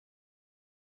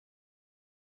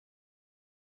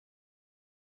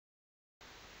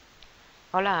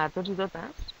Hola a tots i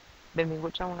totes,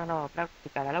 benvinguts a una nova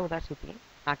pràctica de l'Audacity.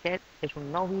 Aquest és un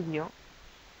nou vídeo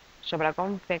sobre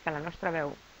com fer que la nostra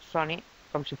veu soni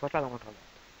com si fos la d'un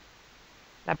robot.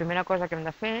 La primera cosa que hem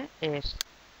de fer és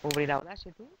obrir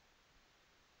l'Audacity.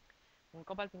 Un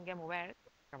cop el tinguem obert,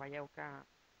 que veieu que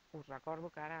us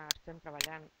recordo que ara estem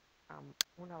treballant amb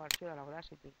una versió de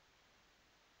l'Audacity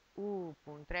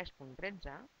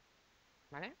 1.3.13,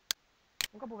 ¿vale?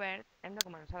 Un cop obert, hem de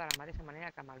començar de la mateixa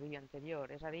manera que amb el vídeo anterior,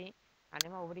 és a dir,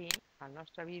 anem a obrir el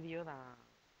nostre vídeo,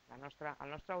 el nostre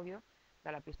àudio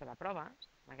de la pista de proves.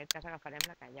 En aquest cas agafarem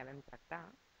la que ja vam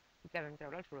tractar i que vam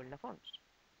treure el soroll de fons.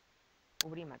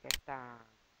 Obrim aquesta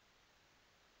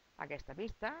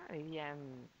pista i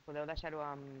diem, podeu deixar-ho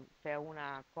fer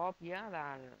una còpia de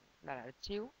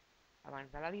l'arxiu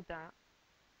abans de l'editar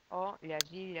o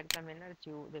llegir directament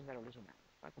l'arxiu des de l'original,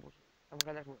 el que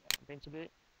vosaltres vulgueu. En principi,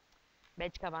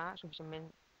 veig que va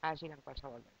suficientment àgil en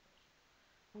qualsevol dels dos.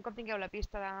 Un cop tingueu la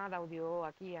pista d'àudio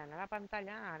aquí a la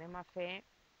pantalla, anem a fer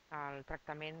el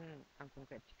tractament en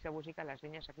concret. Fixeu-vos que les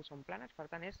línies aquí són planes, per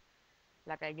tant és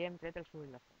la que hi hem tret el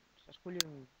soroll de fons.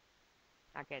 Escollim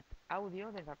aquest àudio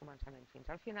des del començament fins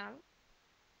al final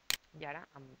i ara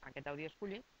amb aquest àudio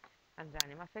escollit ens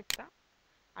anem a efecte,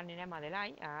 anirem a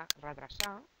delay, a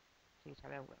retrasar, si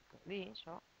sabeu què vol dir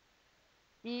això,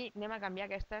 i anem a canviar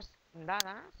aquestes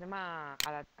dades, anem a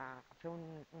fer un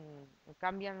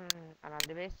canvi en el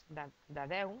dBs de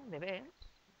 10 dBs,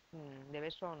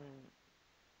 dBs són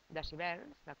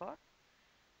decibels, d'acord?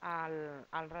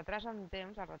 El retard en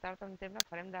temps el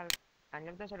farem en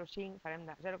lloc de 0,5 farem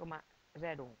de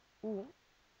 0,01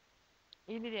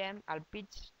 i direm el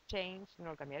pitch change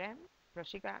no el canviarem, però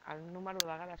sí que el número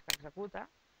de vegades que executa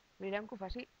direm que ho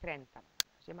faci 30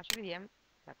 vegades i amb això li diem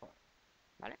d'acord,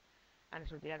 vale? Ens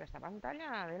sortirà aquesta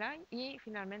pantalla de l'any i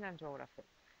finalment ens ho haurà fet.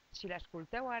 Si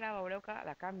l'escolteu ara veureu que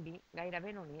de canvi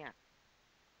gairebé no n'hi ha.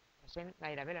 Se sent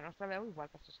gairebé la nostra veu igual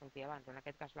que se sentia abans, en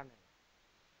aquest cas la meva.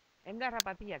 Hem de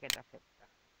repetir aquest efecte.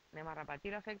 Anem a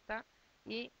repetir l'efecte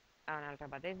i en el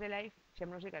repeteix delay,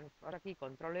 fixem-nos que ens posa aquí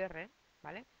control R,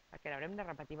 ¿vale? Perquè l'haurem de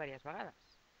repetir diverses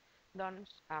vegades.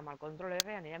 Doncs amb el control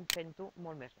R anirem fent-ho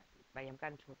molt més ràpid. Veiem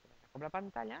que ens surt com la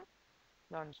pantalla,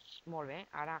 doncs molt bé,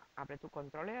 ara apreto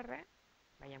control R,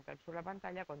 veiem que ens surt la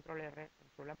pantalla, control R,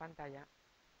 ens surt la pantalla,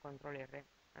 control R,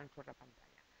 ens surt la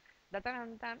pantalla. De tant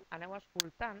en tant aneu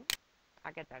escoltant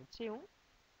aquest arxiu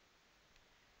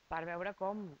per veure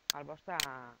com el vostre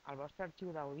arxiu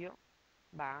d'àudio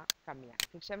va canviant.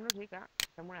 Fixem-nos que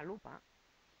fem una lupa,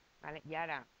 vale? I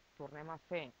ara tornem a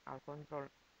fer el control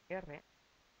R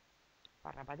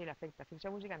per repetir l'efecte.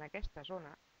 Fixeu-vos que en aquesta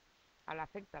zona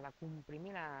l'efecte de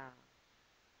comprimir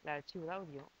l'arxiu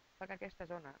d'àudio fa que aquesta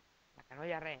zona, la que no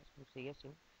hi ha res, com si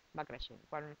diguéssim, va creixent.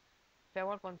 Quan feu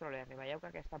el control R, veieu que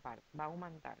aquesta part va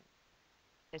augmentant,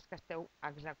 és que esteu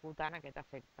executant aquest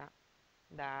efecte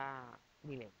de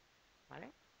delay. Vale?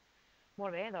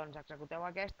 Molt bé, doncs executeu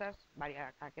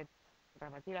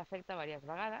repetir l'efecte diverses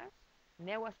vegades,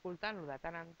 aneu escoltant-lo de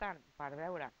tant en tant per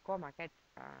veure com aquest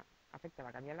efecte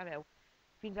va canviant la veu,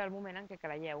 fins al moment en què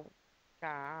creieu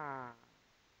que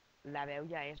la veu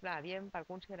ja és la adient per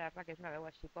considerar-la que és una veu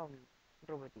així com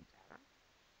robotitzada.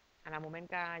 En el moment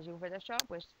que hàgiu fet això,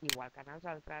 igual que en els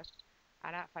altres,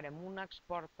 ara farem un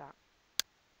exporta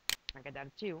aquest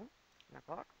arxiu,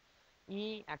 d'acord?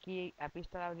 I aquí a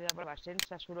pista d'àudio de prova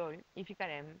sense soroll i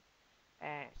ficarem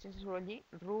sense soroll i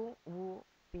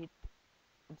robotitzada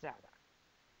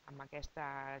amb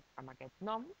aquest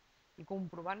nom i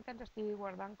comprovant que ens estigui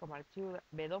guardant com a arxiu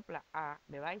WA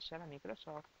de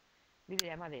Microsoft, li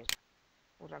direm adés.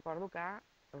 Us recordo que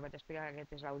us vaig explicar que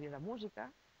aquest és l'àudio de música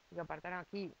i que per tant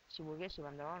aquí, si volguéssim,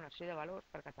 hem de donar una sèrie de valors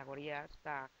per categories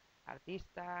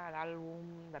d'artista,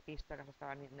 d'àlbum, de pista que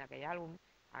s'estava venint d'aquell àlbum,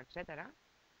 etc.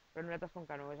 Però nosaltres, com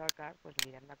que no és el cas,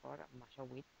 anirem d'acord amb això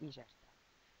 8 i ja està.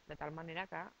 De tal manera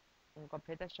que, un cop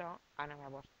fet això, en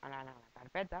la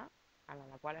carpeta en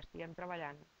la qual estiguem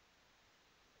treballant,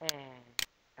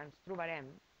 ens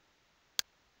trobarem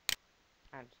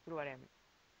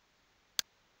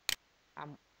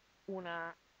amb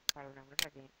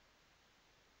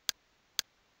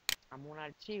amb un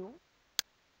arxiu,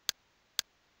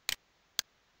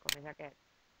 com és aquest,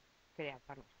 creat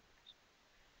per nosaltres.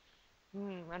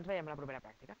 Ens veiem a la propera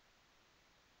pràctica.